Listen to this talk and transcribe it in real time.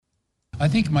I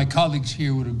think my colleagues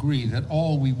here would agree that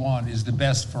all we want is the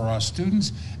best for our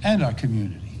students and our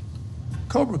community.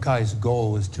 Cobra Kai's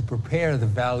goal is to prepare the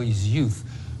Valley's youth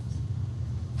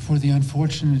for the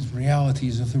unfortunate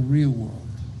realities of the real world.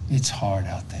 It's hard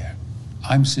out there.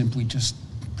 I'm simply just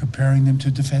preparing them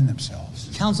to defend themselves.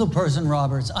 Councilperson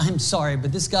Roberts, I'm sorry,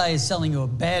 but this guy is selling you a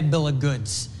bad bill of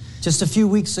goods. Just a few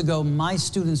weeks ago, my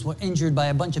students were injured by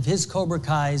a bunch of his Cobra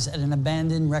Kais at an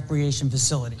abandoned recreation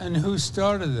facility. And who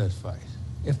started that fight?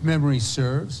 If memory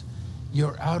serves,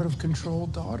 your out-of-control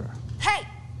daughter. Hey!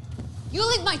 You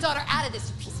leave my daughter out of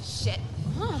this, you piece of shit.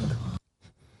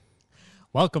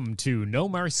 Welcome to No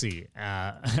Mercy,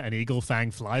 an Eagle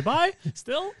Fang flyby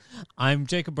still. I'm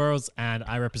Jacob Burrows, and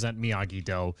I represent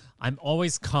Miyagi-Do. I'm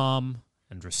always calm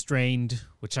and restrained,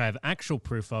 which I have actual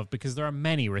proof of because there are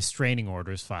many restraining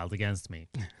orders filed against me.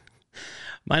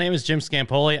 My name is Jim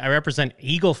Scampoli. I represent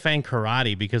Eagle Fang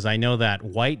Karate because I know that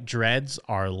white dreads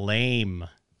are lame.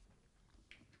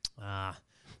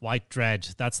 White dread.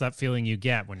 That's that feeling you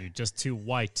get when you're just too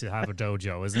white to have a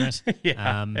dojo, isn't it?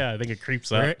 Yeah, I think it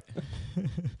creeps up.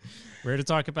 We're to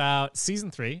talk about Season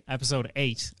 3, Episode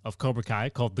 8 of Cobra Kai,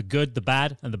 called The Good, the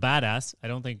Bad, and the Badass. I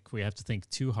don't think we have to think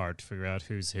too hard to figure out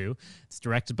who's who. It's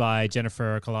directed by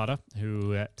Jennifer Collada,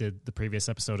 who did the previous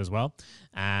episode as well,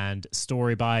 and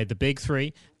story by The Big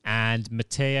Three and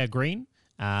Matea Green,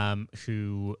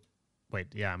 who... Wait,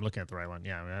 yeah, I'm looking at the right one.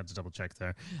 Yeah, I had to double check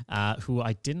there. Who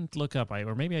I didn't look up,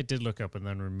 or maybe I did look up and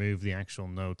then remove the actual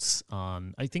notes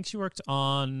on. I think she worked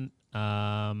on.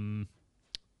 Nope,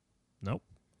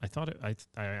 I thought it.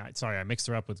 Sorry, I mixed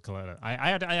her up with Coletta.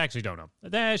 I actually don't know.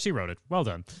 There, she wrote it. Well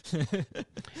done.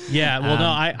 Yeah, well, no,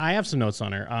 I have some notes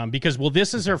on her because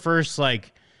this is her first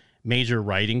major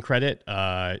writing credit.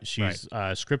 She's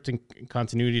script and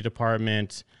continuity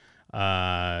department.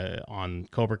 On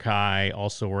Cobra Kai,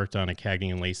 also worked on a Cagney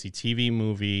and Lacey TV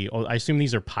movie. Oh, I assume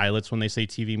these are pilots when they say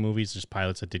TV movies, just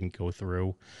pilots that didn't go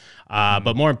through.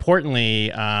 But more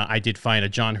importantly, I did find a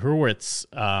John Hurwitz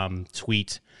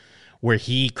tweet where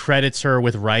he credits her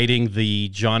with writing the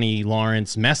Johnny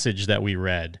Lawrence message that we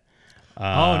read.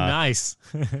 Oh, nice.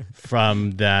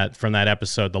 from that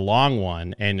episode, the long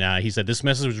one. And he said, this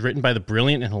message was written by the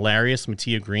brilliant and hilarious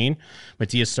Matea Green.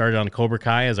 Matea started on Cobra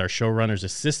Kai as our showrunner's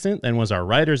assistant, then was our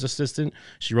writer's assistant.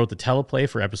 She wrote the teleplay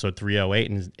for episode 308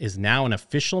 and is now an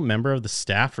official member of the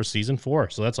staff for season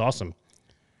 4. So that's awesome.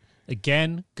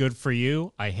 Again, good for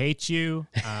you. I hate you.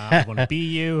 I want to be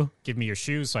you. Give me your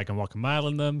shoes so I can walk a mile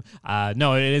in them.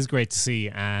 No, it is great to see.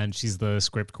 And she's the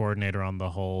script coordinator on the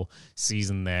whole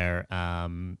season there.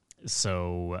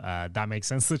 So that makes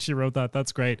sense that she wrote that.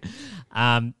 That's great.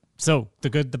 So The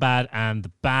Good, the Bad, and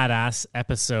the Badass,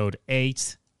 episode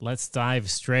 8. Let's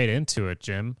dive straight into it,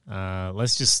 Jim.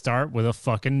 Let's just start with a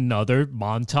fucking another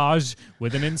montage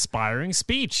with an inspiring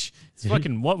speech. It's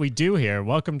fucking what we do here.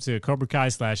 Welcome to Cobra Kai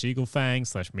 / Eagle Fang /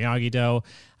 Miyagi-Do.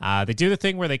 They do the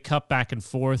thing where they cut back and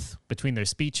forth between their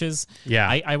speeches. Yeah.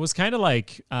 I was kind of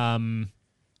like...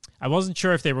 I wasn't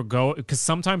sure if they were because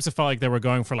sometimes it felt like they were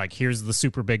going for here's the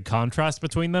super big contrast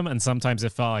between them, and sometimes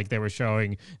it felt like they were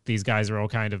showing these guys are all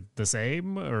kind of the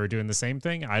same or doing the same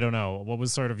thing. I don't know. What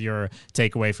was sort of your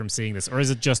takeaway from seeing this? Or is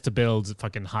it just to build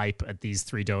fucking hype at these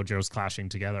three dojos clashing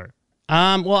together?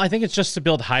 Well, I think it's just to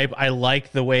build hype. I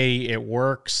like the way it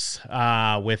works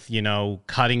with,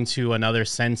 cutting to another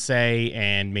sensei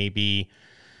and maybe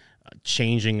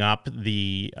changing up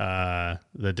the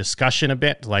discussion a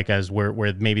bit, as where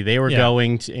maybe they were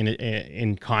going to,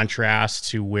 in contrast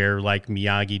to where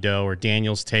Miyagi-Do or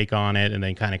Daniel's take on it, and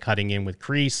then kind of cutting in with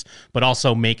Kreese, but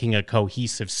also making a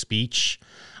cohesive speech.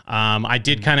 I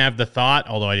did kind of have the thought,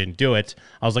 although I didn't do it.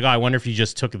 I was like, I wonder if you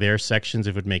just took their sections,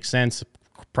 if it would make sense.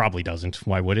 Probably doesn't.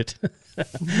 Why would it?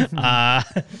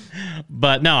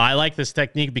 But no, I like this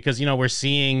technique because, we're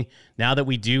seeing now that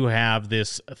we do have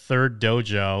this third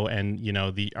dojo and,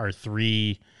 our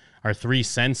three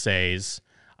senseis,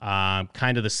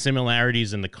 kind of the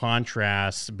similarities and the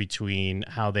contrasts between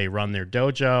how they run their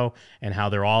dojo and how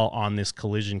they're all on this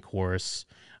collision course,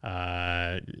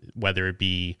 whether it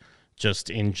be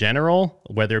just in general,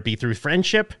 whether it be through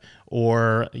friendship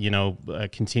or, a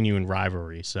continuing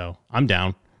rivalry. So I'm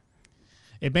down.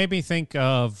 It made me think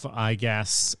of, I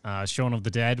guess, Shaun of the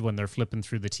Dead when they're flipping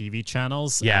through the TV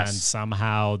channels. Yes. And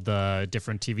somehow the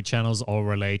different TV channels all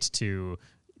relate to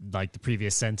the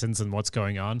previous sentence and what's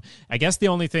going on. I guess the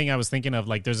only thing I was thinking of,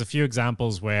 there's a few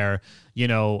examples where,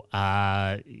 Johnny's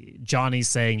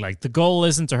saying like the goal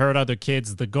isn't to hurt other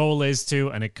kids, the goal is to,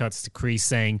 and it cuts to Kreese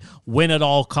saying win at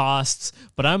all costs.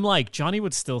 But I'm like, Johnny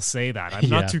would still say that. I'm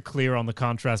not too clear on the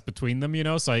contrast between them,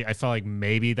 so I felt like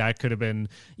maybe that could have been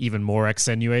even more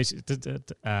extenuated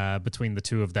between the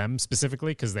two of them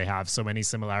specifically, because they have so many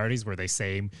similarities where they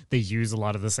use a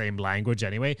lot of the same language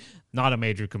anyway. Not a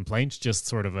major complaint, just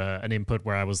sort of an input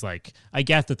where I was like, I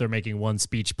get that they're making one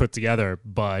speech put together,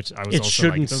 but I was also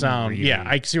shouldn't like, sound really...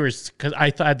 I serious, because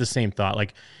I had the same thought.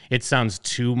 Like, it sounds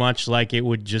too much like it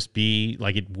would just be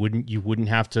like you wouldn't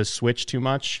have to switch too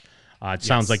much. It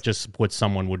sounds like just what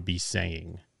someone would be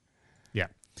saying. Yeah,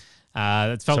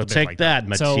 it felt so a bit take like that,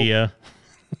 Mattia.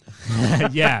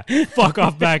 Yeah, fuck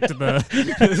off back to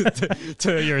the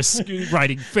to your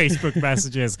writing Facebook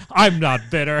messages. I'm not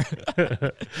bitter.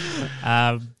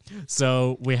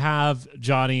 So we have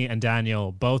Johnny and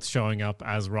Daniel both showing up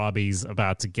as Robbie's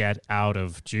about to get out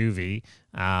of juvie.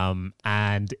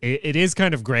 And it is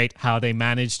kind of great how they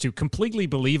manage to completely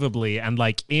believably and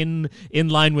like in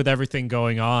line with everything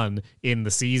going on in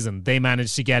the season, they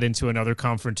manage to get into another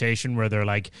confrontation where they're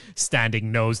like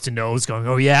standing nose to nose going,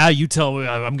 oh yeah, you tell me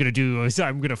I'm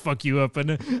gonna fuck you up,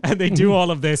 and they do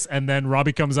all of this, and then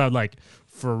Robbie comes out like,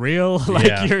 for real?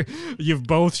 Like you've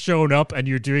both shown up and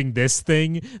you're doing this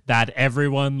thing that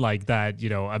everyone like that,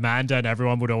 Amanda and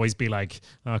everyone would always be like,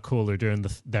 oh cool, they're doing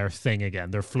their thing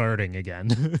again. They're flirting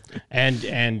again.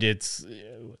 and it's,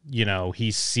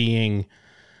 he's seeing,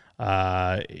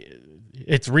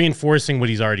 it's reinforcing what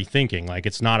he's already thinking. Like,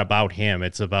 it's not about him.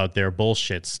 It's about their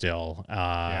bullshit still.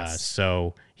 Yes.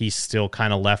 So he's still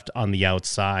kind of left on the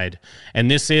outside.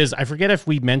 And this is, I forget if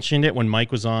we mentioned it when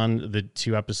Mike was on the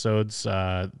 2 episodes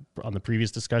on the previous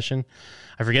discussion.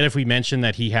 I forget if we mentioned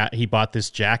that he bought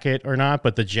this jacket or not,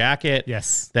 but the jacket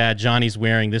that Johnny's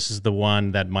wearing, this is the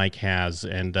one that Mike has.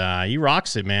 And he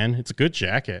rocks it, man. It's a good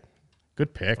jacket.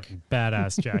 Good pick. Fucking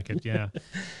badass jacket, yeah.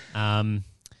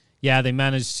 Yeah, they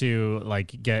managed to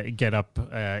like get up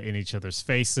in each other's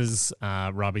faces.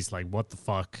 Robbie's like, "What the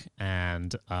fuck?"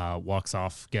 and walks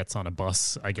off, gets on a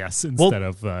bus, I guess, instead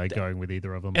of going with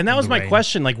either of them. And that was my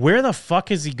question: like, where the fuck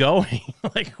is he going?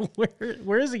 Like,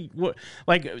 where is he?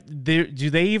 Like, do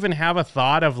they even have a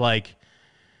thought of like?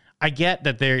 I get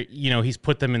that they're, he's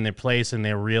put them in their place and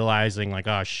they're realizing like,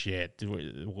 oh shit,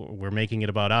 we're making it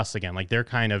about us again. Like, they're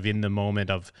kind of in the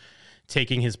moment of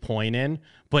taking his point in,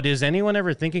 but is anyone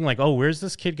ever thinking like, oh, where's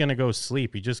this kid gonna go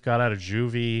sleep? He just got out of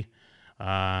juvie.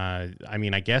 I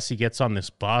mean, I guess he gets on this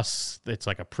bus. It's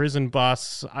like a prison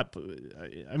bus. I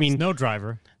mean, it's no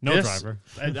driver.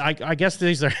 I guess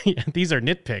these are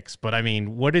nitpicks, but I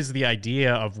mean, what is the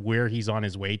idea of where he's on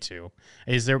his way to?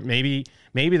 Is there maybe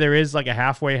there is like a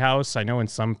halfway house? I know in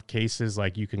some cases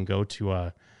like you can go to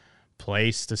a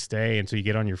place to stay until you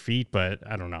get on your feet, but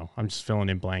I don't know. I'm just filling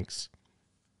in blanks.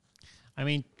 I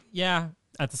mean, yeah.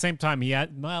 At the same time,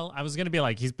 I was going to be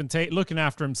like, he's been looking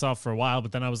after himself for a while,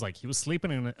 but then I was like, he was sleeping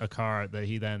in a car that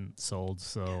he then sold,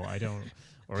 so I don't,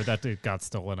 or that it got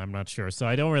stolen, I'm not sure. So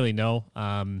I don't really know.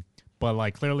 But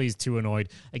like, clearly he's too annoyed.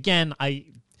 Again,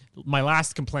 my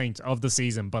last complaint of the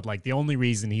season, but like the only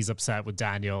reason he's upset with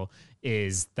Daniel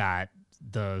is that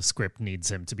the script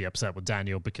needs him to be upset with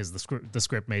Daniel because the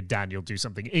script made Daniel do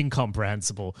something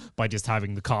incomprehensible by just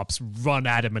having the cops run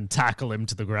at him and tackle him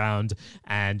to the ground.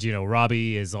 And,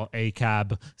 Robbie is a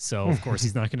cab, so of course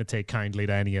he's not going to take kindly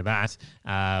to any of that.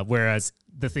 Whereas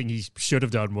the thing he should have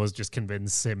done was just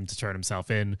convince him to turn himself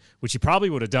in, which he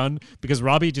probably would have done because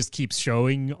Robbie just keeps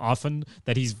showing often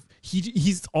that he's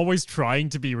always trying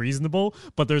to be reasonable,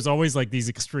 but there's always like these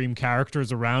extreme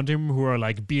characters around him who are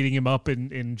like beating him up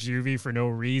in juvie for no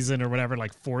reason or whatever,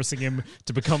 like forcing him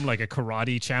to become like a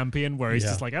karate champion where he's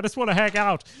just like, I just want to hang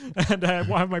out and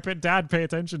have my dad pay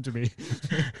attention to me.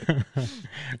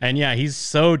 And yeah, he's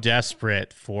so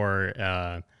desperate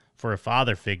for a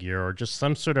father figure or just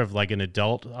some sort of like an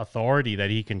adult authority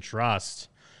that he can trust.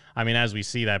 I mean, as we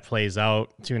see, that plays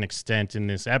out to an extent in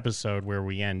this episode where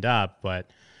we end up,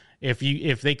 but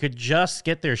if they could just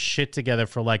get their shit together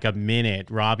for like a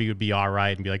minute, Robbie would be all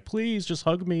right and be like, please just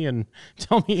hug me and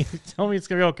tell me it's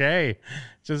gonna be okay.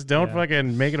 Just don't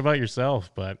fucking make it about yourself.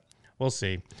 But we'll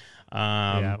see.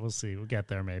 We'll see. We'll get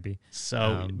there maybe.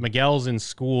 So Miguel's in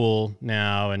school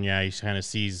now, and he kind of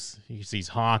sees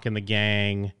Hawk and the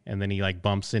gang, and then he like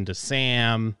bumps into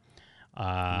Sam.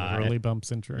 Literally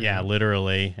bumps into her. Yeah,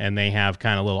 literally. And they have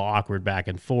kind of a little awkward back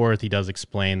and forth. He does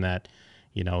explain that,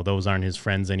 those aren't his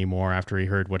friends anymore after he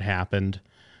heard what happened.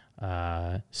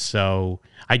 So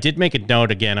I did make a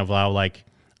note again of how, like,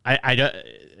 I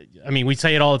mean, we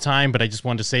say it all the time, but I just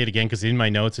wanted to say it again because in my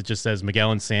notes it just says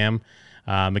Miguel and Sam.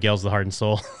 Miguel's the heart and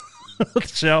soul.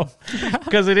 show,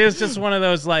 because it is just one of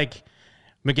those, like,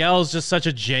 Miguel is just such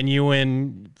a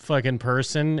genuine fucking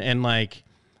person, and like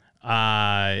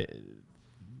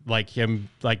him,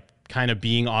 like, kind of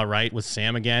being all right with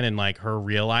Sam again, and like her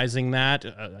realizing that,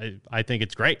 I think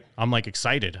it's great. I'm like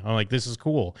excited. I'm like, this is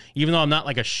cool. Even though I'm not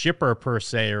like a shipper per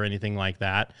se or anything like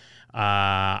that,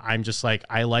 I'm just like,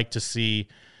 I like to see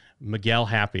Miguel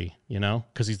happy, you know,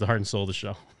 because he's the heart and soul of the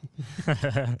show.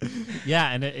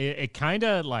 Yeah, and it kind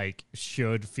of like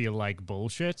should feel like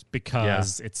bullshit,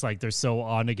 because it's like they're so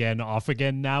on again, off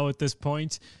again now at this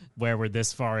point, where we're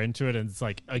this far into it, and it's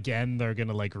like, again, they're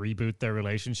gonna like reboot their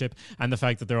relationship, and the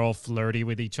fact that they're all flirty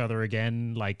with each other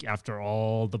again, like after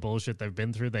all the bullshit they've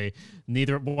been through,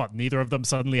 neither of them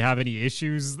suddenly have any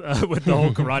issues with the whole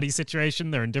karate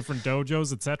situation. They're in different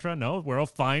dojos, etc. No, we're all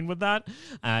fine with that,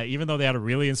 even though they had a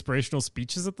really inspirational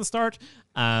speeches at the start.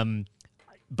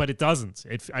 But it doesn't.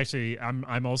 It actually,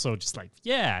 I'm also just like,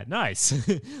 yeah, nice.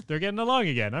 They're getting along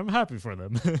again. I'm happy for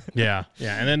them. Yeah.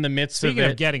 And then the midst Speaking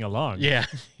of of getting along. Yeah.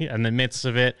 In the midst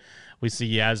of it, we see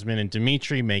Yasmin and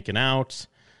Dimitri making out.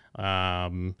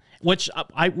 Which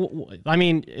I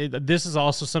mean, this is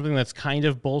also something that's kind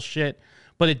of bullshit,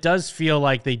 but it does feel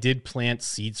like they did plant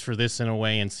seeds for this in a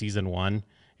way in season 1.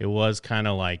 It was kind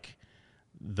of like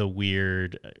the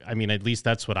weird, I mean, at least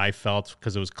that's what I felt,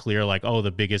 because it was clear, like, oh,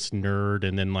 the biggest nerd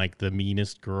and then like the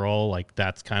meanest girl, like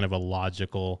that's kind of a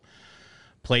logical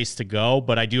place to go.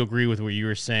 But I do agree with what you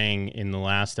were saying in the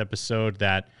last episode,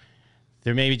 that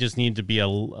there maybe just needed to be a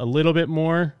little bit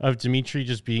more of Dimitri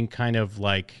just being kind of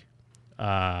like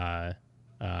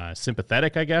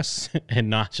sympathetic, I guess,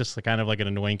 and not just kind of like an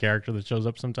annoying character that shows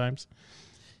up sometimes.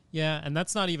 Yeah, and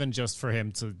that's not even just for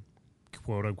him to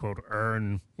quote unquote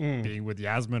earn being with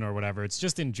Yasmin or whatever. It's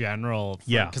just in general,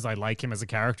 because I like him as a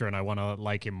character and I want to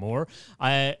like him more.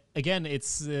 Again,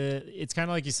 it's kind of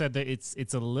like you said, that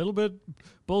it's a little bit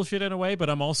bullshit in a way, but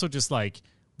I'm also just like,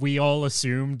 we all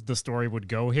assumed the story would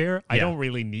go here. I don't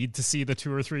really need to see the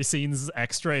 2 or 3 scenes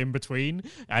extra in between.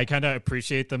 I kind of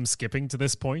appreciate them skipping to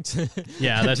this point.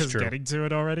 Yeah, that's just true. Getting to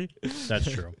it already. That's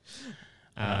true.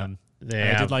 I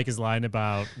did like his line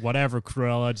about, whatever,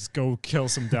 Cruella, just go kill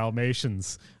some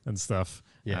Dalmatians and stuff.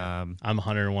 Yeah, I'm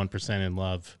 101% in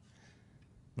love.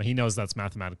 But he knows that's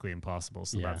mathematically impossible,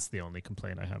 so that's the only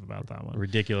complaint I have about that one.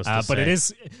 Ridiculous to but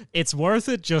say. it's worth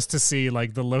it just to see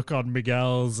like the look on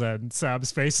Miguel's and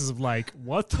Sam's faces of like,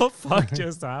 what the fuck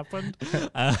just happened?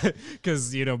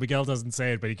 Because, you know, Miguel doesn't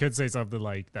say it, but he could say something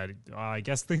like that. I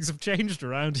guess things have changed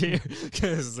around here.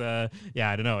 Because, I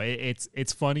don't know.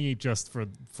 It's funny just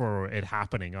for it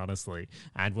happening, honestly.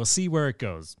 And we'll see where it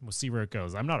goes.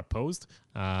 I'm not opposed.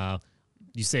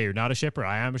 You say you're not a shipper.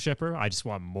 I am a shipper. I just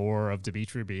want more of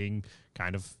Dimitri being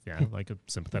kind of, like a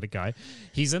sympathetic guy.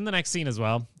 He's in the next scene as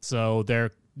well. So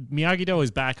Miyagi-Do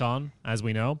is back on, as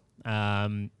we know.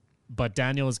 But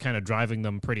Daniel is kind of driving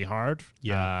them pretty hard.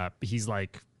 Yeah. He's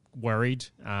like worried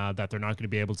that they're not going to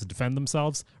be able to defend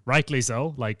themselves. Rightly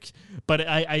so. Like, but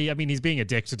I mean, he's being a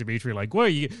dick to Dimitri. Like,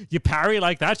 what, you parry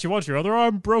like that? You want your other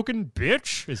arm broken,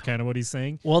 bitch? Is kind of what he's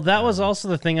saying. Well, that was also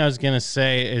the thing I was going to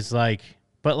say is like,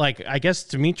 but like, I guess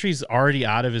Dimitri's already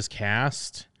out of his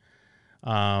cast.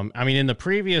 I mean, in the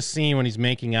previous scene when he's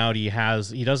making out, he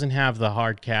doesn't have the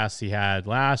hard cast he had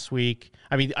last week.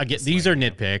 I mean, these are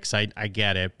nitpicks. I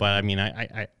get it, but I mean,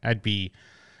 I'd be,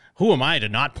 who am I to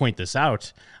not point this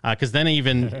out? Because then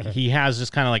even he has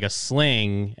just kind of like a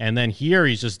sling, and then here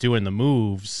he's just doing the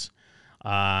moves.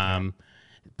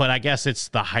 But I guess it's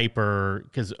the hyper,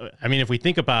 because, I mean, if we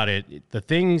think about it,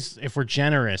 if we're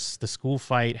generous, the school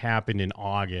fight happened in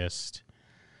August.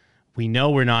 We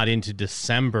know we're not into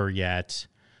December yet,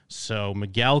 so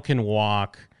Miguel can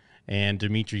walk and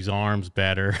Dimitri's arm's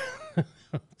better.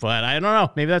 But I don't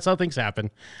know. Maybe that's how things happen.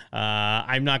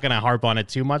 I'm not going to harp on it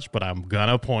too much, but I'm going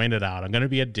to point it out. I'm going to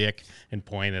be a dick and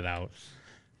point it out.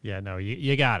 Yeah, no,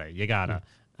 you got it. You got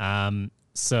it.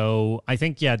 So I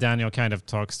think, Daniel kind of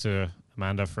talks to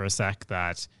Amanda for a sec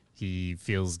that he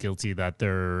feels guilty that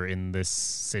they're in this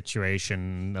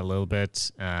situation a little bit,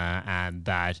 and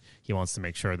that he wants to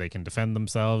make sure they can defend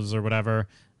themselves or whatever.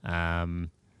 And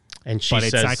she but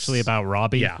says, it's actually about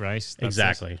Robbie, right? That's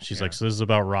exactly. She's like, so this is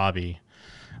about Robbie,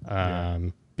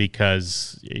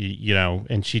 because, you know,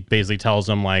 and she basically tells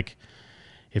him, like,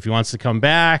 if he wants to come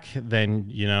back, then,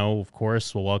 you know, of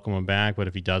course we'll welcome him back. But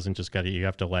if he doesn't, you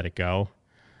have to let it go.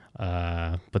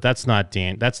 But that's not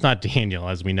Daniel,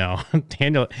 as we know.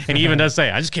 Daniel, and he even does say,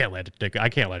 I can't let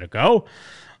it go.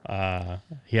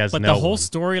 He has But no the whole one.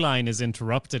 storyline is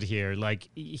interrupted here. Like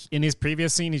in his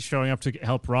previous scene, he's showing up to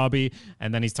help Robbie,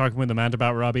 and then he's talking with Amanda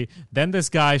about Robbie. Then this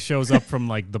guy shows up from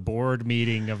like the board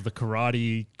meeting of the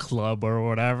karate club or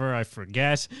whatever, I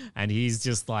forget, and he's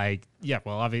just like, yeah,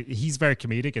 well, he's very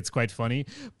comedic. It's quite funny,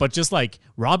 but just like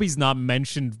Robbie's not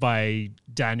mentioned by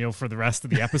Daniel for the rest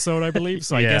of the episode, I believe.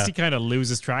 So I guess he kind of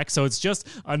loses track. So it's just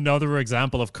another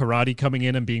example of karate coming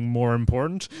in and being more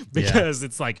important because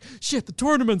it's like, shit, the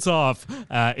tournament's off,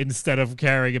 instead of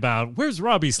caring about where's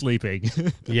Robbie sleeping.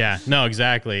 Yeah, no,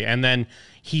 exactly. And then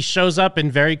he shows up in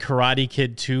very Karate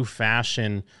Kid 2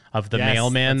 fashion of the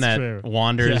mailman that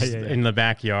wanders in the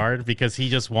backyard, because he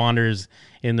just wanders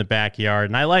in the backyard.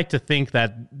 And I like to think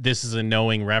that this is a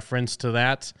knowing reference to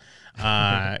that.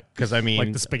 Because I mean,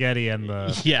 like the spaghetti and the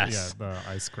the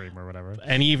ice cream or whatever.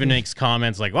 And he even makes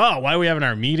comments like, "Well, why are we having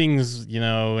our meetings, in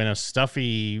a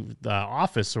stuffy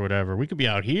office or whatever? We could be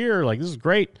out here. Like, this is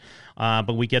great."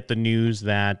 But we get the news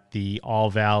that the All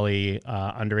Valley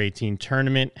Under 18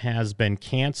 tournament has been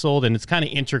canceled, and it's kind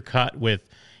of intercut with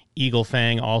Eagle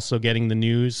Fang also getting the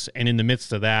news. And in the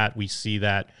midst of that, we see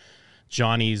that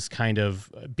Johnny's kind of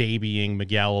babying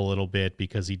Miguel a little bit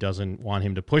because he doesn't want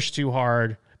him to push too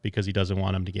hard, because he doesn't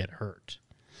want him to get hurt.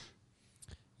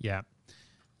 Yeah.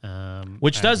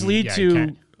 Which does lead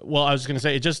to, well, I was going to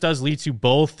say, it just does lead to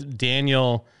both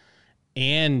Daniel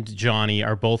and Johnny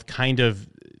are both kind of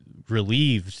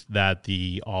relieved that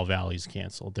the All Valley's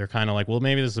canceled. They're kind of like, well,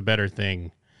 maybe this is a better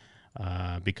thing,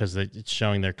 because it's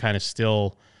showing they're kind of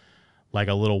still like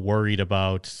a little worried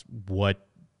about what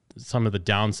some of the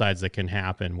downsides that can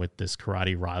happen with this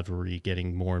karate rivalry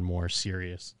getting more and more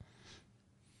serious.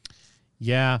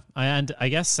 Yeah, and I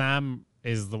guess Sam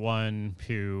is the one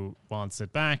who wants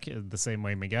it back, the same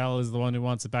way Miguel is the one who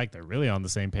wants it back. They're really on the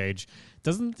same page.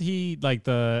 Doesn't he, like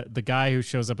the guy who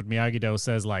shows up at Miyagi-Do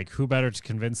says, like, who better to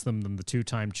convince them than the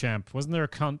two-time champ? Wasn't there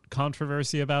a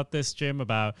controversy about this, Jim,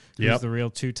 about who's the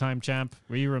real two-time champ?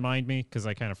 Will you remind me? Because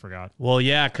I kind of forgot. Well,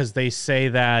 yeah, because they say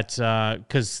that,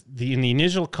 because in the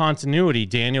initial continuity,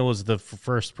 Daniel was the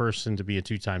first person to be a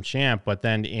two-time champ, but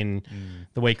then in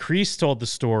the way Kreese told the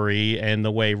story and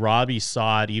the way Robbie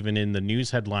saw it, even in the news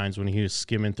headlines when he was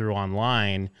skimming through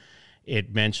online,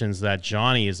 it mentions that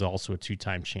Johnny is also a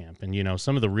two-time champ. And,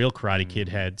 some of the real Karate Kid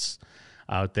heads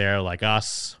out there, like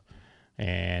us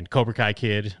and Cobra Kai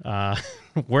Kid,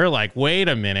 we're like, wait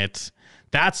a minute,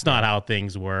 that's not how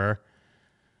things were.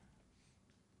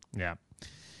 Yeah.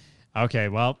 Okay,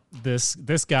 well, this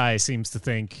guy seems to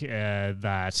think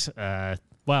that,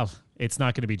 it's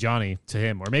not going to be Johnny to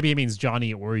him. Or maybe he means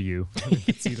Johnny or you.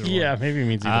 It's either yeah, one. maybe it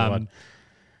means either one.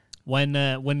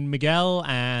 When Miguel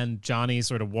and Johnny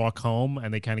sort of walk home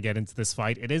and they kind of get into this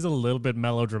fight, it is a little bit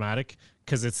melodramatic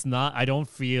because it's not. I don't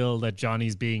feel that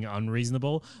Johnny's being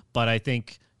unreasonable, but I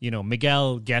think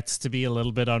Miguel gets to be a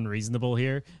little bit unreasonable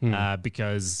here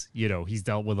because he's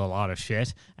dealt with a lot of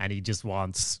shit and he just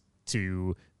wants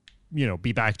to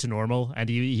be back to normal, and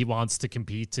he wants to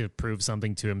compete to prove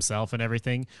something to himself and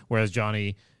everything, whereas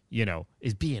Johnny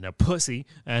is being a pussy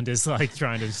and is like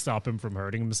trying to stop him from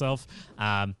hurting himself.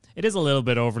 It is a little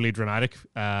bit overly dramatic,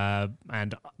 but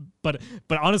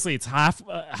honestly, it's half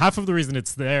of the reason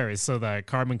it's there is so that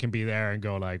Carmen can be there and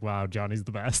go like, "Wow, Johnny's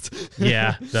the best."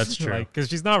 Yeah, that's true. Because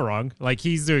she's not wrong. Like,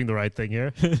 he's doing the right thing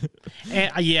here.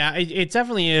 And, it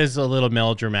definitely is a little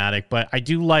melodramatic, but I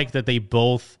do like that they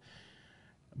both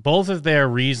of their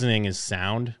reasoning is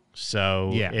sound.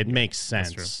 So it makes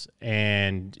sense.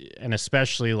 And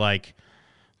especially like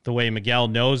the way Miguel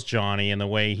knows Johnny and the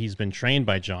way he's been trained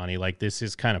by Johnny, like this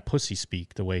is kind of pussy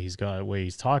speak, the way he's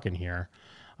talking here.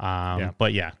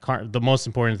 But yeah, the most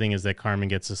important thing is that Carmen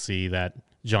gets to see that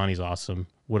Johnny's awesome.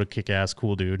 What a kick-ass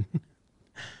cool dude.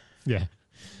 Yeah.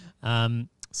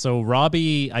 So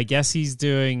Robbie, I guess he's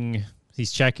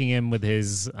checking in with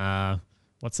his,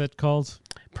 what's it called?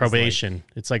 Probation.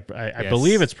 It's like, I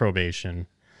believe it's probation.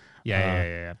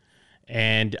 Yeah.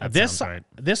 And that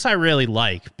this I really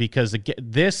like, because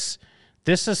this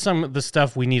is some of the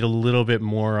stuff we need a little bit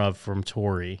more of from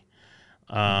Tori.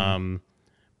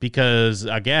 Because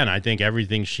again, I think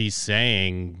everything she's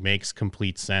saying makes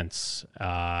complete sense.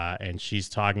 And she's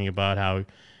talking about how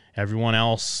everyone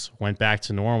else went back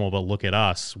to normal, but look at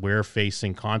us. We're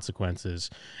facing consequences.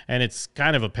 And it's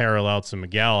kind of a parallel to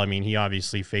Miguel. I mean, he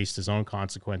obviously faced his own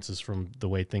consequences from the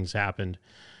way things happened,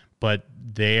 but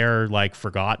they're like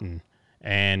forgotten.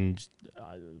 And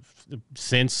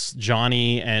since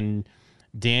Johnny and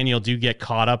Daniel do get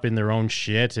caught up in their own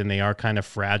shit and they are kind of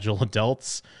fragile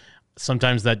adults,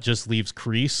 sometimes that just leaves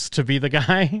Kreese to be the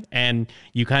guy, and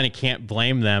you kind of can't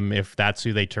blame them if that's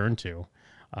who they turn to.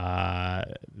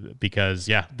 Because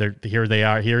here they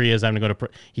are. Here he is. I'm going to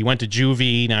he went to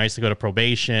juvie. Now he has to go to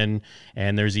probation.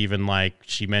 And there's even like,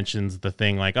 she mentions the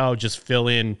thing like, oh, just fill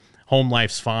in. Home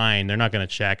life's fine. They're not going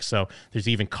to check. So there's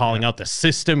even calling out the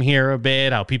system here a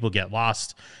bit, how people get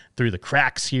lost through the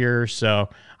cracks here. So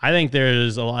I think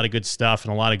there's a lot of good stuff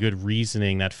and a lot of good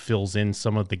reasoning that fills in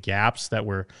some of the gaps that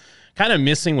we're kind of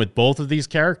missing with both of these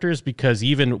characters, because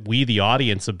even we, the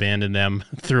audience, abandoned them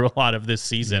through a lot of this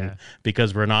season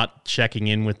because we're not checking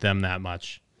in with them that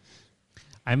much.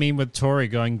 I mean, with Tori,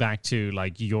 going back to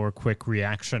like your quick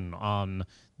reaction on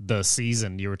the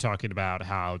season, you were talking about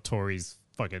how Tori's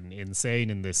fucking insane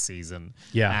in this season.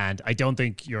 Yeah. And I don't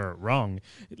think you're wrong.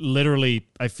 Literally,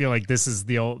 I feel like this is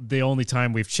the only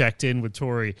time we've checked in with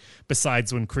Tori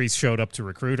besides when Kreese showed up to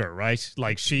recruit her, right?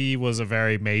 Like, she was a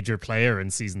very major player in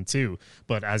season 2,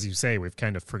 but as you say, we've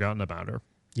kind of forgotten about her.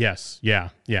 Yes. Yeah.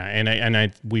 Yeah.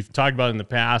 And we've talked about it in the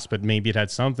past, but maybe it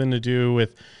had something to do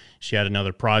with she had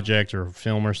another project or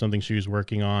film or something she was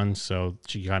working on, so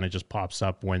she kind of just pops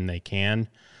up when they can.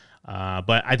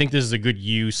 But I think this is a good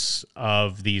use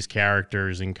of these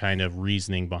characters and kind of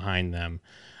reasoning behind them.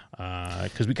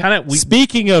 Because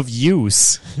Speaking of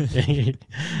use, the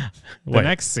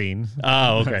next scene.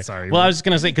 Oh, okay. Sorry. Well, I was just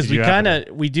gonna say, because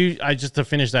to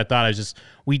finish that thought,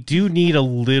 we do need a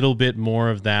little bit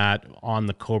more of that on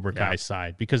the Cobra Kai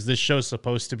side, because this show's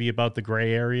supposed to be about the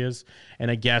gray areas, and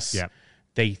I guess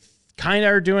they kind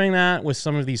of are doing that with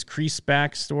some of these Kreese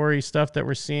backstory stuff that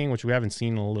we're seeing, which we haven't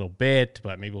seen in a little bit,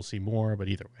 but maybe we'll see more. But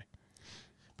either way.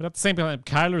 But at the same time,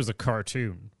 Kyler's a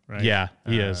cartoon, right? Yeah,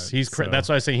 he is. That's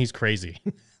why I say he's crazy.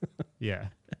 Yeah,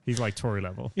 he's like Tori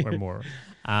level or more.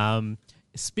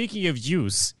 Speaking of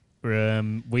use,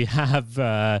 we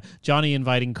have Johnny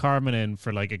inviting Carmen in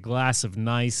for like a glass of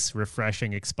nice,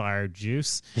 refreshing, expired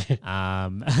juice.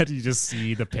 And you just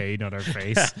see the pain on her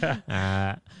face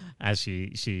as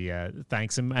she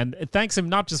thanks him, and thanks him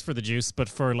not just for the juice, but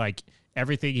for like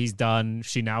everything he's done.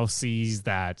 She now sees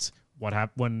that what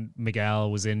happened when Miguel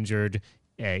was injured.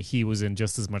 He was in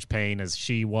just as much pain as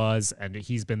she was, and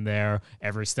he's been there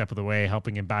every step of the way,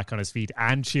 helping him back on his feet.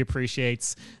 And she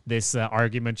appreciates this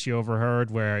argument she overheard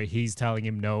where he's telling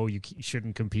him, no, you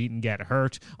shouldn't compete and get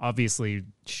hurt. Obviously,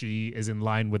 she is in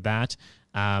line with that.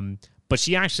 But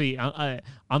she actually,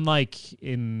 unlike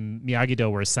in Miyagi-Do,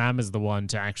 where Sam is the one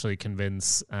to actually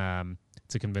convince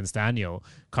Daniel,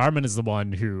 Carmen is the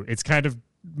one who, it's kind of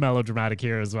melodramatic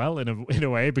here as well in a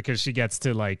way, because she gets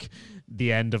to like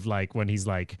the end of like when he's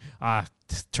like,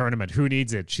 tournament, who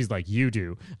needs it? She's like, you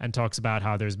do, and talks about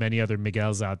how there's many other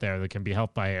Miguels out there that can be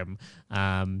helped by him.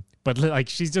 But like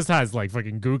she just has like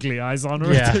fucking googly eyes on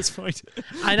her at this point.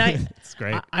 And it's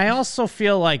great. I also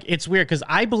feel like it's weird because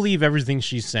I believe everything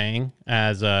she's saying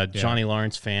as a Johnny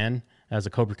Lawrence fan, as a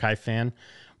Cobra Kai fan,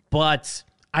 but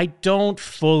I don't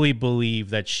fully believe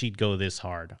that she'd go this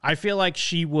hard. I feel like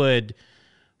she would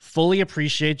fully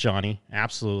appreciate Johnny,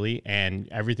 absolutely, and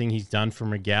everything he's done for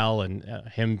Miguel, and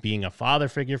him being a father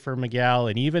figure for Miguel,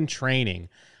 and even training.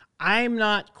 I'm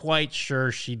not quite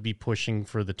sure she'd be pushing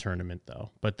for the tournament, though,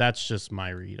 but that's just my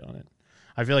read on it.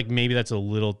 I feel like maybe that's a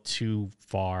little too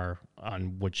far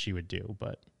on what she would do,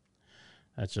 but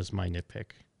that's just my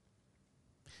nitpick.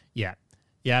 Yeah,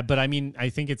 but I mean, I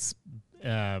think it's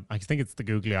the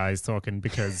googly eyes talking,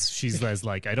 because she's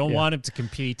like, I don't want him to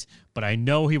compete, but I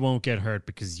know he won't get hurt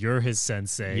because you're his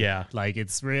sensei. Yeah. Like,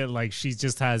 it's real. Like, she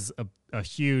just has a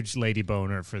huge lady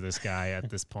boner for this guy at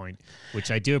this point,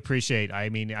 which I do appreciate. I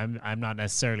mean, I'm not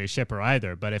necessarily a shipper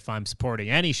either, but if I'm supporting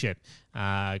any ship,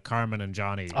 Carmen and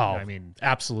Johnny, I mean,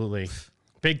 absolutely.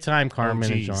 Big time Carmen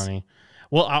and Johnny.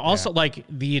 Well, I also like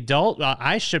the adult,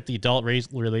 I ship the adult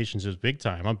relationships big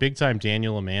time. I'm big time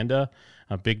Daniel, Amanda.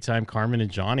 A big time Carmen and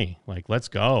Johnny. Like, let's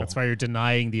go. That's why you're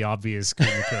denying the obvious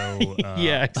Kumiko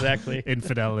yeah, exactly.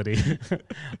 infidelity.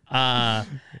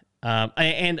 And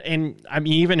I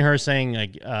mean, even her saying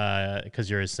like, because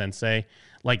you're his sensei,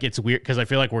 like, it's weird because I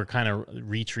feel like we're kind of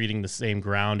retreating the same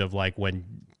ground of like when,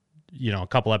 you know, a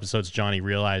couple episodes Johnny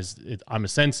realized I'm a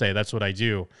sensei, that's what I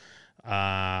do.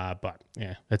 But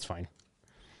yeah, that's fine.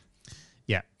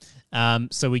 Yeah.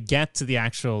 So we get to the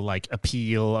actual like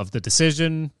appeal of the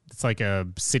decision. It's like a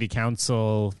city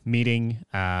council meeting,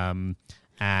 and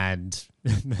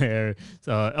they're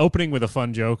opening with a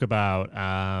fun joke about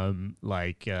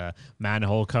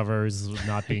manhole covers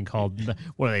not being called,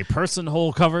 what are they, person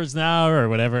hole covers now or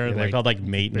whatever? Yeah, they're called like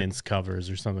maintenance covers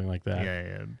or something like that.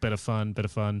 Yeah. Bit of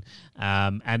fun.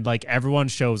 And like everyone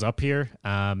shows up here.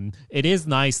 It is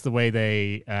nice the way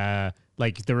they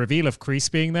like the reveal of Kreese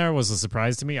being there was a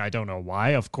surprise to me. I don't know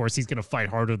why. Of course, he's gonna fight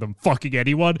harder than fucking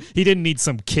anyone. He didn't need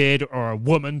some kid or a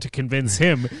woman to convince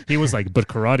him. He was like, but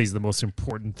karate's the most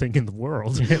important thing in the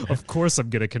world. Of course, I'm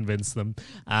gonna convince them.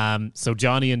 So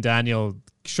Johnny and Daniel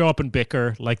show up and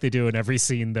bicker like they do in every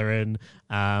scene they're in.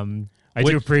 I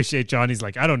do appreciate Johnny's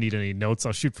like, I don't need any notes.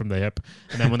 I'll shoot from the hip.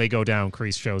 And then when they go down,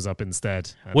 Kreese shows up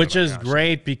instead. Which like, is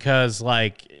great because,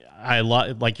 like,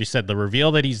 like you said, the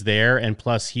reveal that he's there, and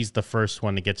plus he's the first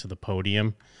one to get to the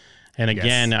podium. And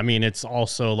again, I mean, it's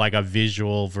also like a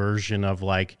visual version of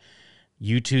like,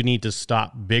 you two need to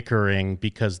stop bickering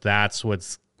because that's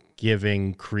what's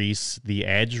giving Kreese the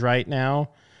edge right now.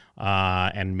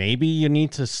 And maybe you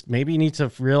need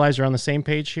to realize you're on the same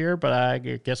page here, but I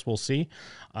guess we'll see.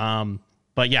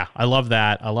 But yeah, I love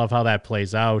that. I love how that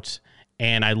plays out.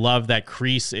 And I love that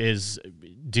Kreese is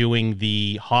doing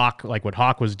the Hawk, like what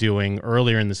Hawk was doing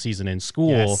earlier in the season in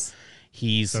school. Yes.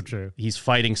 He's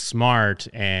fighting smart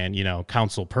and,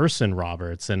 counsel person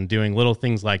Roberts and doing little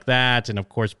things like that. And of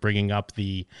course, bringing up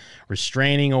the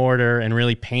restraining order and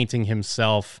really painting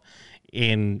himself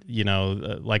in,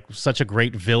 like such a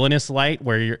great villainous light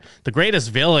where the greatest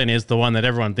villain is the one that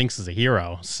everyone thinks is a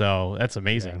hero. So that's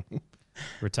amazing. Yeah.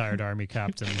 Retired Army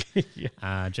Captain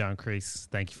John Kreese,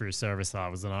 thank you for your service. That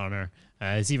was an honor.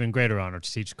 It's even greater honor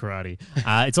to teach karate.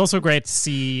 It's also great to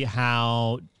see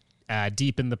how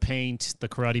deep in the paint, the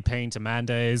karate paint,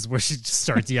 Amanda is, where she just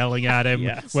starts yelling at him,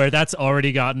 where that's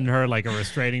already gotten her like a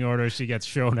restraining order. She gets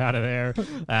shown out of there.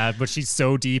 But she's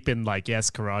so deep in like,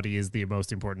 yes, karate is the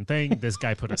most important thing. This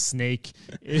guy put a snake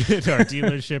in our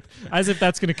dealership, as if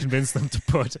that's going to convince them to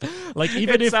put, like,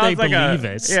 even if they believe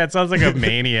it. Yeah, it sounds like a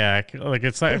maniac. Like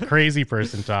it's like a crazy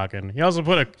person talking. He also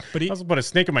put a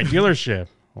snake in my dealership.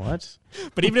 What?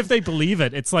 But even if they believe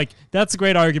it, it's like, that's a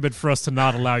great argument for us to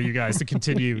not allow you guys to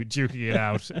continue duking it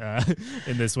out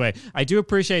in this way. I do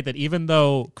appreciate that even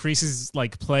though Kreese is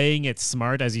like playing it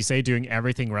smart, as you say, doing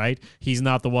everything right, he's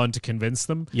not the one to convince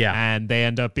them. Yeah. And they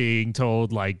end up being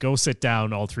told, like, go sit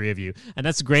down, all three of you. And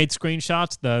that's a great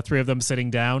screenshot, the three of them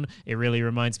sitting down. It really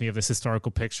reminds me of this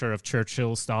historical picture of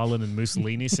Churchill, Stalin, and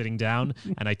Mussolini sitting down.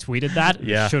 And I tweeted that.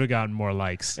 Yeah. Should have gotten more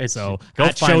likes. Go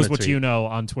that find shows the what tweet. you know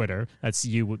on Twitter. That's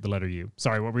you with the letter U.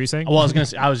 Sorry, what were you saying? Well,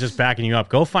 I was just backing you up.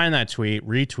 Go find that tweet,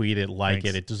 retweet it, like Thanks.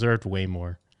 it. It deserved way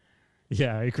more.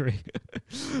 Yeah, I agree.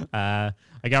 I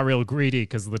got real greedy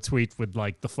because the tweet with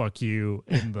like the fuck you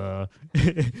in the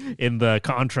in the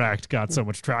contract got so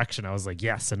much traction. I was like,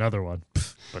 yes, another one.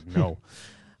 But no.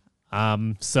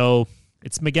 So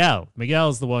it's Miguel.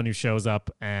 Miguel's the one who shows up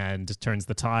and turns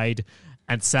the tide.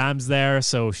 And Sam's there,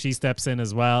 so she steps in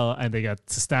as well, and they get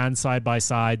to stand side by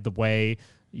side the way,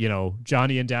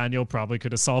 Johnny and Daniel probably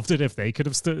could have solved it if they could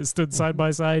have stood side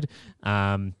by side,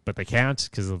 but they can't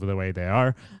because of the way they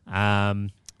are.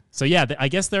 So yeah, I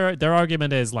guess their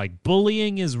argument is like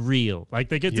bullying is real. Like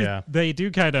they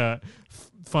do kind of,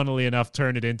 funnily enough,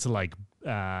 turn it into like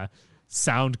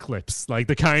sound clips, like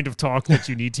the kind of talk that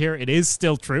you need to hear. It is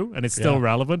still true and it's still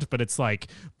relevant, but it's like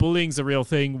bullying's a real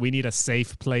thing. We need a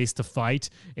safe place to fight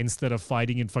instead of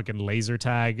fighting in fucking laser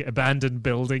tag, abandoned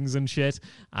buildings and shit.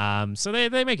 So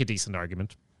they make a decent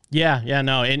argument. Yeah,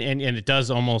 no, and it does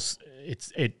almost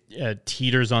it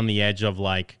teeters on the edge of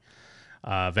like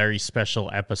a very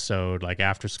special episode, like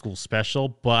after school special,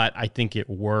 but I think it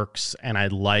works, and I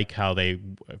like how they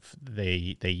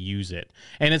use it.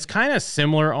 And it's kind of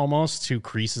similar almost to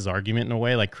Kreese's argument in a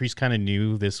way. Like Kreese kind of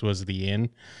knew this was the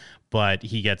in, but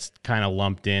he gets kind of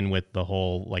lumped in with the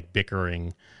whole like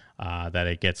bickering, that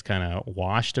it gets kind of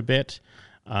washed a bit.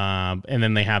 And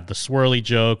then they have the swirly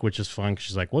joke, which is fun.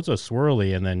 She's like, "What's a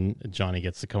swirly?" And then Johnny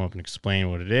gets to come up and explain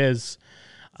what it is.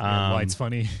 Why it's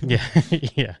funny.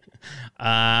 Yeah.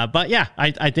 But yeah,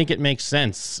 I think it makes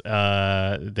sense.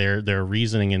 Their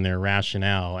reasoning and their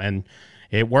rationale, and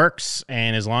it works.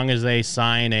 And as long as they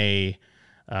sign a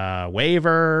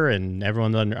waiver and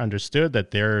everyone understood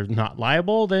that they're not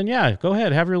liable, then yeah, go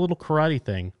ahead, have your little karate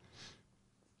thing.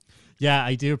 Yeah,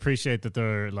 I do appreciate that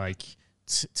they're like,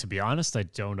 to be honest, I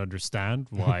don't understand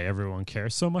why everyone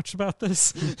cares so much about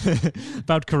this,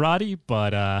 about karate,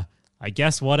 but I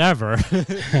guess whatever.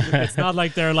 It's not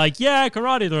like they're like, yeah,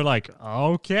 karate. They're like,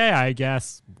 okay, I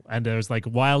guess. And there's like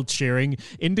wild cheering,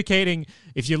 indicating,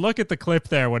 if you look at the clip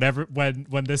there,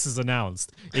 when this is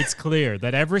announced, it's clear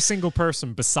that every single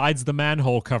person besides the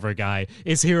manhole cover guy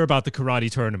is here about the karate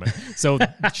tournament. So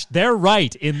they're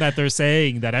right in that they're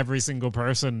saying that every single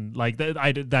person, like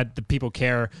that the people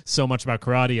care so much about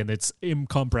karate, and it's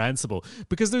incomprehensible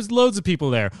because there's loads of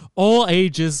people there, all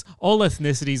ages, all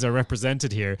ethnicities are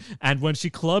represented here. And when she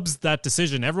clubs that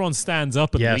decision, everyone stands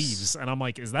up and leaves. And I'm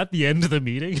like, is that the end of the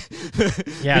meeting?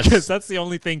 Yeah, Yes. because that's the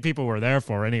only thing people were there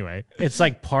for anyway. It's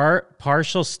like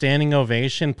partial standing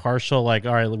ovation, partial like,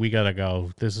 all right, we gotta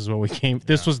go. This is what we came.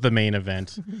 This was the main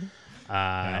event.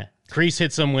 Kreese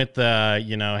hits him with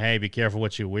the, hey, be careful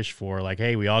what you wish for. Like,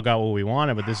 hey, we all got what we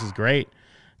wanted, but this is great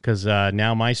because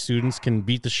now my students can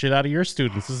beat the shit out of your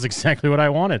students. This is exactly what I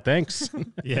wanted. Thanks.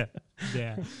 Yeah.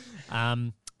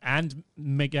 And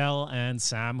Miguel and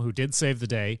Sam, who did save the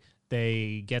day,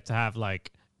 they get to have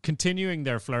like continuing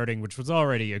their flirting, which was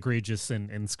already egregious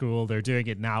in school. They're doing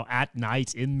it now at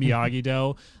night in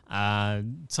Miyagi-Do.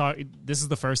 This is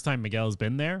the first time Miguel's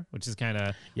been there, which is kind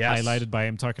of highlighted by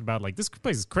him talking about like, this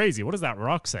place is crazy. What does that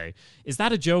rock say? Is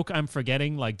that a joke I'm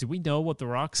forgetting? Like, do we know what the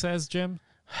rock says, Jim?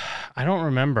 I don't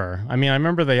remember. I mean, I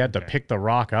remember they had to pick the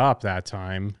rock up that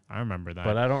time. I remember that.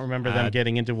 But I don't remember them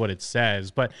getting into what it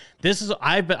says. But this is,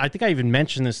 I think I even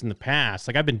mentioned this in the past.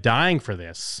 Like, I've been dying for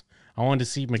this. I wanted to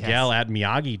see Miguel at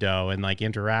Miyagi-Do and like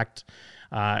interact.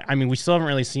 I mean, we still haven't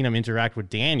really seen him interact with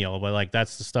Daniel, but like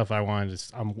that's the stuff I wanted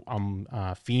to. I'm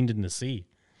fiending to see.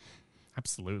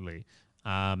 Absolutely.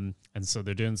 And so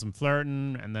they're doing some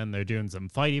flirting, and then they're doing some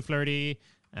flirty,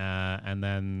 and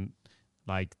then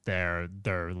like they're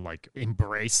like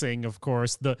embracing. Of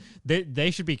course,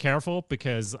 they should be careful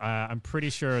because I'm pretty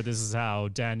sure this is how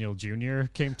Daniel Jr.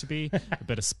 came to be. A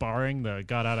bit of sparring that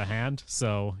got out of hand.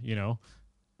 So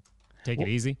take it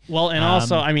easy. Well, and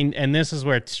also, I mean, and this is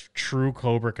where true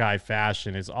Cobra Kai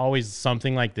fashion is always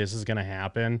something like this is going to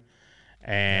happen.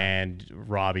 And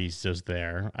Robbie's just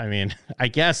there. I mean, I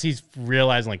guess he's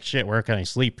realizing like, shit, where can I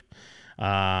sleep?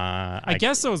 I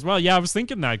guess so as well. Yeah, I was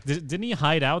thinking that. Didn't he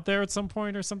hide out there at some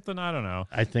point or something? I don't know.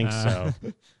 I think so.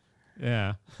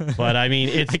 Yeah. But I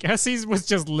mean, I guess he was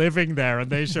just living there and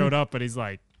they showed up and he's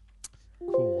like,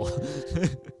 cool.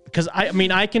 Because I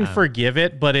mean, I can forgive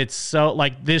it, but it's so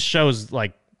like this show's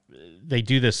like they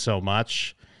do this so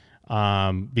much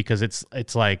because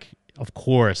it's like, of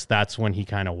course, that's when he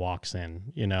kind of walks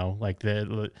in, like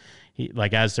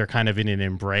like as they're kind of in an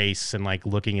embrace and like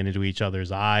looking into each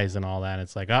other's eyes and all that.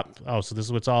 It's like, oh, so this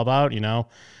is what it's all about,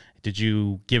 Did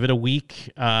you give it a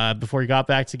week before you got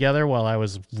back together while I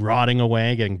was rotting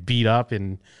away, getting beat up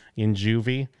in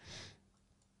juvie?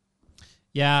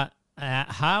 Yeah.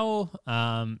 How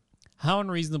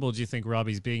unreasonable do you think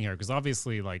Robbie's being here? Because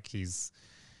obviously, like he's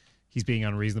being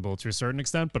unreasonable to a certain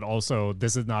extent, but also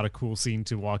this is not a cool scene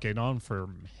to walk in on for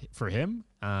him.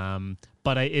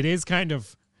 But it is kind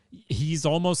of he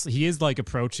is like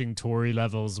approaching Tori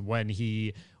levels when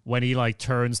he like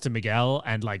turns to Miguel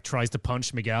and like tries to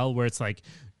punch Miguel, where it's like,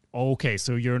 okay,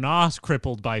 so you're not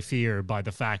crippled by fear by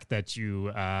the fact that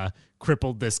you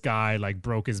crippled this guy, like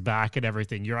broke his back and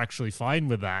everything. You're actually fine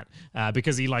with that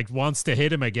because he like wants to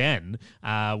hit him again.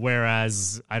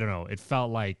 Whereas, I don't know, it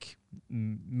felt like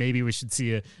maybe we should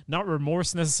see not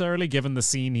remorse necessarily given the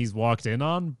scene he's walked in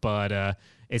on, but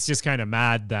it's just kind of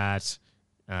mad that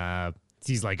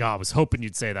he's like, oh, I was hoping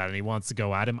you'd say that, and he wants to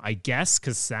go at him, I guess,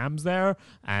 because Sam's there,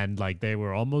 and like they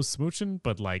were almost smooching,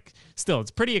 but like still,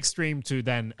 it's pretty extreme to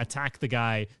then attack the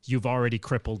guy you've already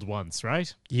crippled once,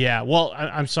 right? Yeah, well,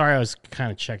 I'm sorry, I was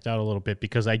kind of checked out a little bit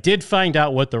because I did find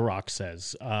out what The Rock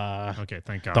says. Okay,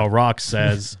 thank God. The Rock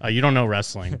says, you don't know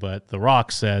wrestling, but The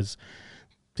Rock says,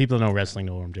 people that know wrestling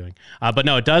know what I'm doing. But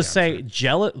no, it does say, at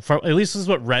least this is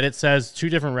what Reddit says. 2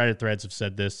 different Reddit threads have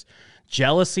said this.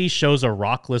 Jealousy shows a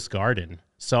rockless garden.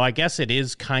 So I guess it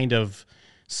is kind of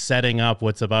setting up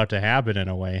what's about to happen in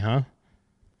a way, huh?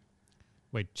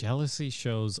 Wait, jealousy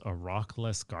shows a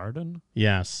rockless garden?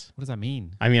 Yes. What does that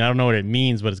mean? I mean, I don't know what it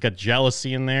means, but it's got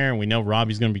jealousy in there, and we know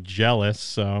Robbie's going to be jealous.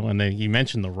 So, and then he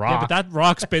mentioned the rock. Yeah, but that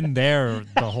rock's been there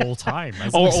the whole time.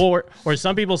 or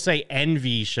some people say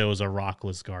envy shows a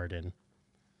rockless garden.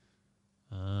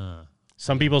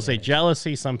 Some people say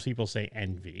jealousy. Some people say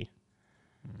envy.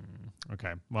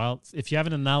 Okay. Well, if you have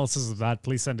an analysis of that,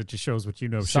 please send it to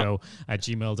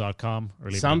showswhatyouknowshow@gmail.com.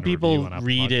 Some people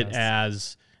read it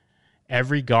as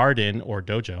every garden or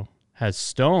dojo has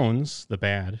stones, the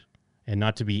bad, and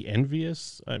not to be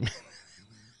envious. I mean,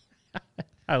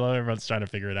 I love everyone's trying to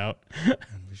figure it out.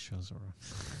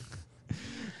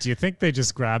 Do you think they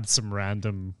just grabbed some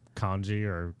random kanji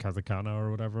or katakana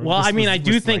or whatever? Well, I mean, I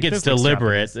do think it's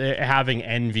deliberate having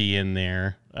envy in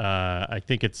there. I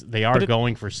think they are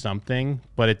going for something,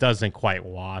 but it doesn't quite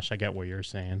wash. I get what you're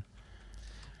saying.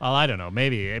 Well, I don't know.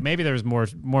 Maybe there's more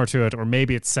to it, or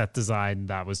maybe it's set design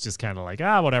that was just kind of like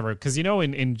whatever. Because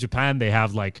in Japan they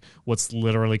have like what's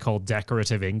literally called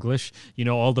decorative English.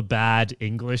 All the bad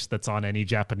English that's on any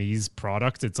Japanese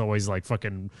product. It's always like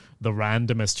fucking the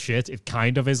randomest shit. It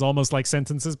kind of is almost like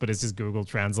sentences, but it's just Google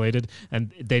translated,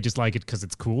 and they just like it because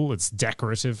it's cool. It's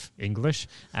decorative English.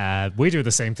 We do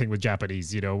the same thing with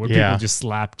Japanese. Where people just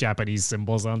slap Japanese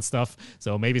symbols on stuff.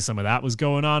 So maybe some of that was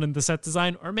going on in the set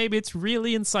design, or maybe it's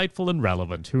really insightful and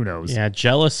relevant. Who knows? Yeah,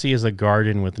 jealousy is a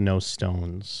garden with no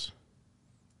stones.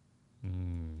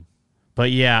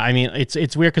 But yeah, I mean,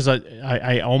 it's weird because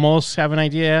I almost have an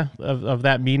idea of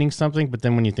that meaning something, but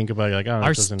then when you think about it, you're like, oh,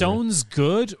 are stones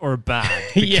good or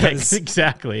bad? Yeah,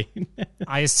 exactly.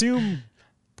 I assume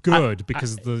good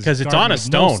because it's on a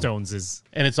stone. No stones is,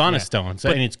 and it's on a stone, so,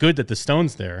 and it's good that the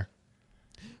stone's there.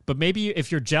 But maybe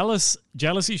if you're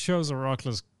jealousy shows a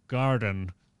rockless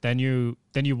garden, then you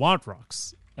want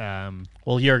rocks.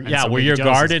 Will your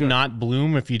garden not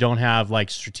bloom if you don't have like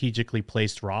strategically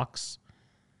placed rocks?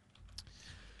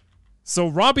 So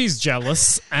Robbie's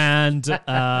jealous, and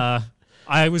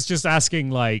I was just asking,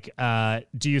 like,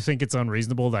 do you think it's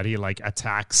unreasonable that he like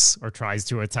attacks or tries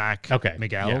to attack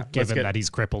Miguel, given that he's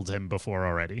crippled him before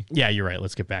already? Yeah, you're right.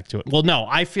 Let's get back to it. Well, no,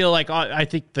 I feel like I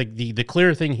think the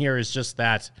clear thing here is just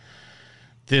that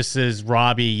this is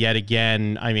Robbie yet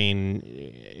again. I mean,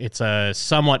 it's a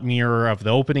somewhat mirror of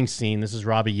the opening scene. This is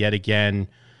Robbie yet again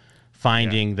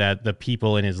finding that the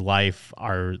people in his life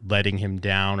are letting him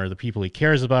down, or the people he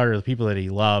cares about, or the people that he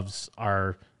loves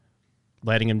are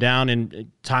letting him down,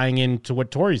 and tying into what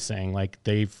Tori's saying. Like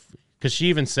because she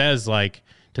even says, like,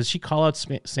 does she call out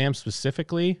Sam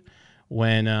specifically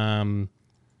when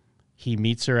he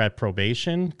meets her at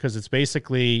probation? Because it's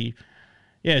basically,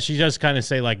 she does kind of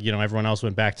say, like, everyone else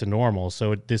went back to normal.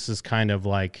 So this is kind of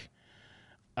like,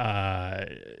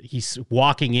 he's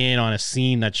walking in on a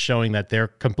scene that's showing that they're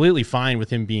completely fine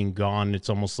with him being gone. It's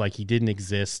almost like he didn't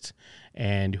exist,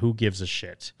 and who gives a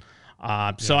shit?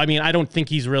 So, I mean, I don't think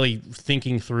he's really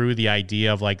thinking through the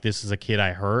idea of like, this is a kid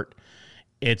I hurt.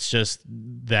 It's just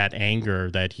that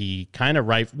anger that he kind of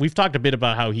we've talked a bit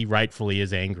about how he rightfully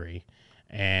is angry,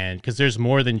 and because there's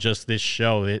more than just this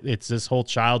show. It's this whole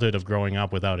childhood of growing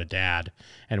up without a dad,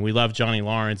 and we love Johnny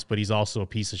Lawrence, but he's also a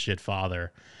piece of shit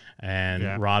father.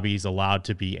 And Robbie's allowed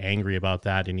to be angry about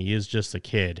that, and he is just a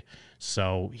kid.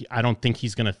 So I don't think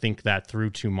he's going to think that through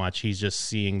too much. He's just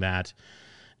seeing that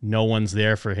no one's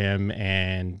there for him,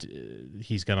 and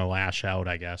he's going to lash out,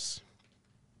 I guess.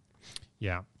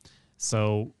 Yeah.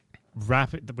 So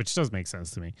which does make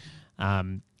sense to me.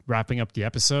 Wrapping up the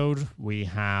episode, we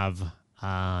have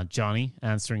Johnny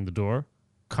answering the door.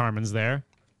 Carmen's there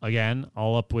again,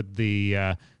 all up with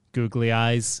the googly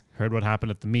eyes, heard what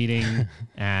happened at the meeting,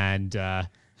 and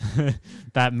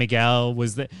that Miguel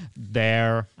was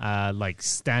there, like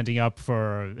standing up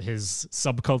for his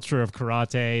subculture of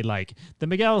karate. Like the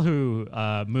Miguel who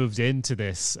moved into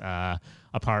this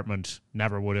apartment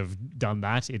never would have done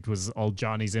that. It was all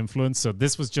Johnny's influence. So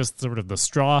this was just sort of the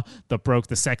straw that broke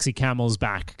the sexy camel's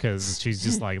back, because she's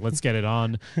just like, let's get it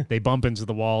on. They bump into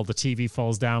the wall. The TV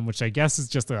falls down, which I guess is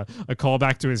just a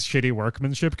callback to his shitty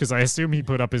workmanship, because I assume he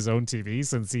put up his own TV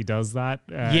since he does that.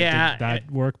 Did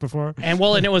that work before? And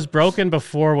it was broken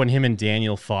before when him and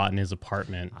Daniel fought in his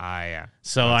apartment. Yeah.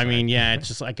 So, that's it's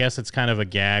just, I guess it's kind of a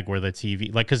gag where the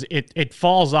TV, like, because it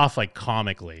falls off, like,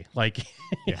 comically. Like,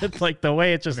 it's like the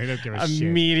way it just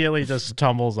immediately just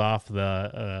tumbles off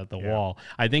the wall.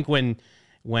 I think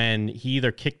when he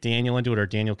either kicked Daniel into it or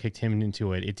Daniel kicked him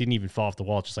into it, it didn't even fall off the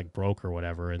wall. It just like broke or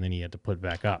whatever, and then he had to put it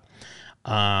back up.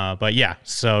 But yeah,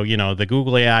 so the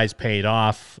googly eyes paid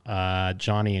off.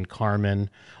 Johnny and Carmen,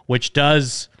 which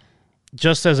does,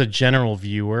 just as a general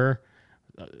viewer,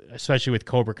 especially with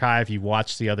Cobra Kai, if you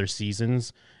watch the other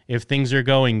seasons, if things are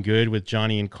going good with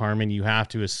Johnny and Carmen, you have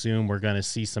to assume we're going to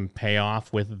see some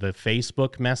payoff with the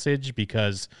Facebook message,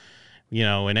 because,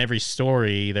 in every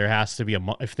story, there has to be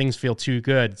if things feel too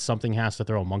good, something has to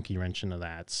throw a monkey wrench into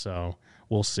that. So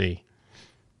we'll see.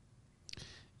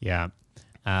 Yeah.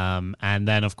 And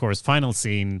then, of course, final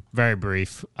scene, very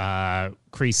brief.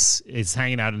 Kreese is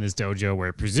hanging out in his dojo where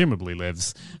he presumably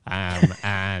lives,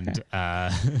 and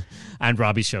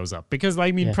Robbie shows up because,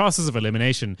 process of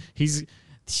elimination.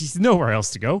 He's nowhere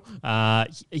else to go. I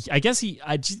guess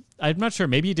I'm not sure.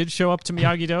 Maybe he did show up to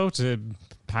Miyagi-Do to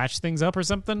patch things up or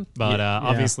something. But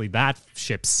obviously that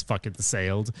ship's fucking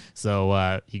sailed.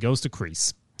 So he goes to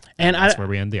Kreese. And that's where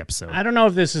we end the episode. I don't know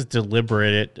if this is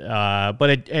deliberate,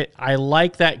 but I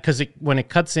like that because when it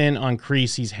cuts in on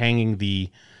Kreese, he's hanging the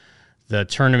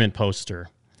tournament poster.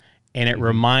 And it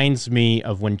reminds me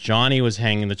of when Johnny was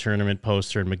hanging the tournament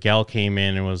poster and Miguel came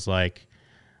in and was like,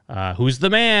 who's the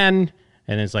man?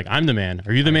 And it's like, I'm the man.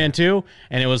 Are you the man too?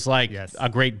 And it was like a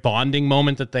great bonding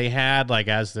moment that they had, like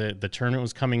as the tournament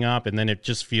was coming up. And then it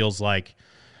just feels like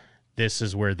this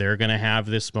is where they're going to have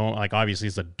this moment. Like, obviously,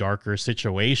 it's a darker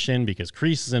situation because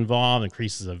Kreese is involved and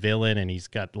Kreese is a villain and he's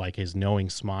got like his knowing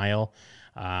smile.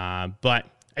 But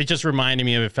it just reminded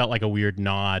me of, it felt like a weird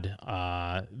nod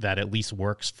that at least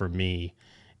works for me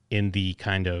in the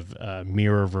kind of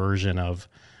mirror version of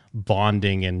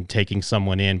bonding and taking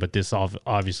someone in. But this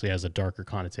obviously has a darker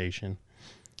connotation.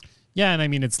 Yeah, and I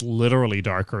mean, it's literally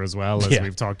darker as well, as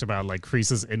we've talked about, like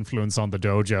Kreese's influence on the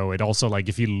dojo. It also, like,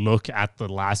 if you look at the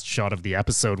last shot of the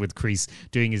episode with Kreese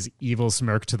doing his evil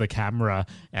smirk to the camera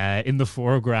in the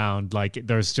foreground, like,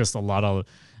 there's just a lot of,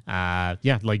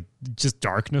 like, just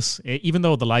darkness. Even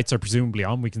though the lights are presumably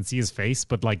on, we can see his face,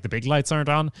 but, like, the big lights aren't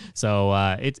on. So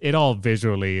it all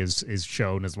visually is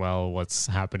shown as well what's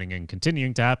happening and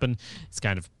continuing to happen. It's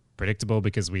kind of predictable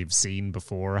because we've seen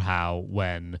before how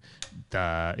when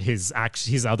his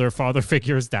other father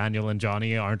figures, Daniel and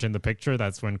Johnny, aren't in the picture,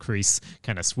 that's when Kreese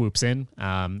kind of swoops in,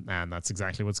 and that's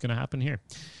exactly what's going to happen here.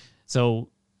 So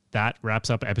that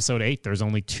wraps up episode 8. There's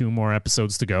only 2 more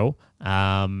episodes to go,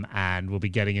 and we'll be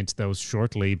getting into those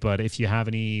shortly. But if you have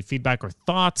any feedback or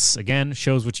thoughts, again,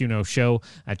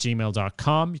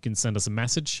 showswhatyouknowshow@gmail.com. You can send us a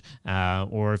message,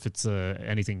 or if it's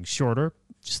anything shorter,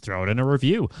 just throw it in a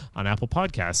review on Apple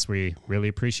Podcasts. We really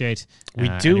appreciate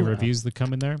any reviews that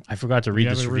come in there. I forgot to read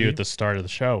this review at the start of the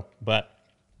show, but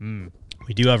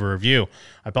we do have a review.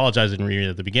 I apologize, I didn't read it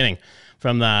at the beginning.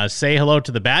 From the Say Hello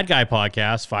to the Bad Guy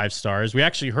podcast, 5 stars. We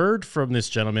actually heard from this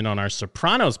gentleman on our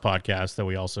Sopranos podcast that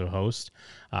we also host.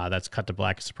 That's Cut to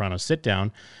Black, Sopranos Sit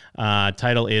Down.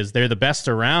 Title is They're the Best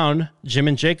Around. Jim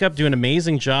and Jacob do an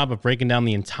amazing job of breaking down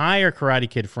the entire Karate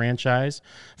Kid franchise,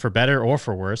 for better or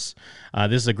for worse.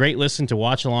 This is a great listen to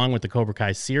watch along with the Cobra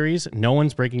Kai series. No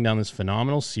one's breaking down this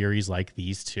phenomenal series like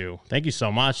these two. Thank you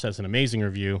so much. That's an amazing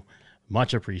review.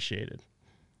 Much appreciated.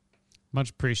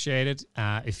 Much appreciated.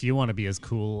 If you want to be as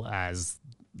cool as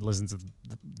listen to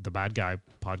the Bad Guy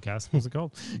podcast, what's it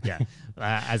called?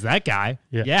 As that guy,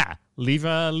 leave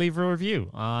a review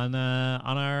on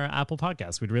our Apple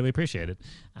podcast. We'd really appreciate it.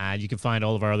 You can find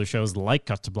all of our other shows like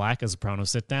Cut to Black, as Soprano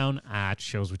Sit Down, at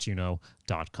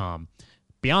showswhatyouknow.com.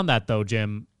 Beyond that, though,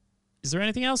 Jim, is there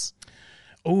anything else?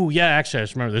 Oh, yeah, actually, I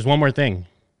just remember there's one more thing.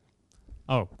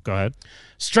 Oh, go ahead.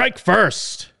 Strike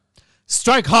first.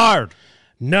 Strike hard.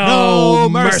 No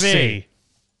mercy.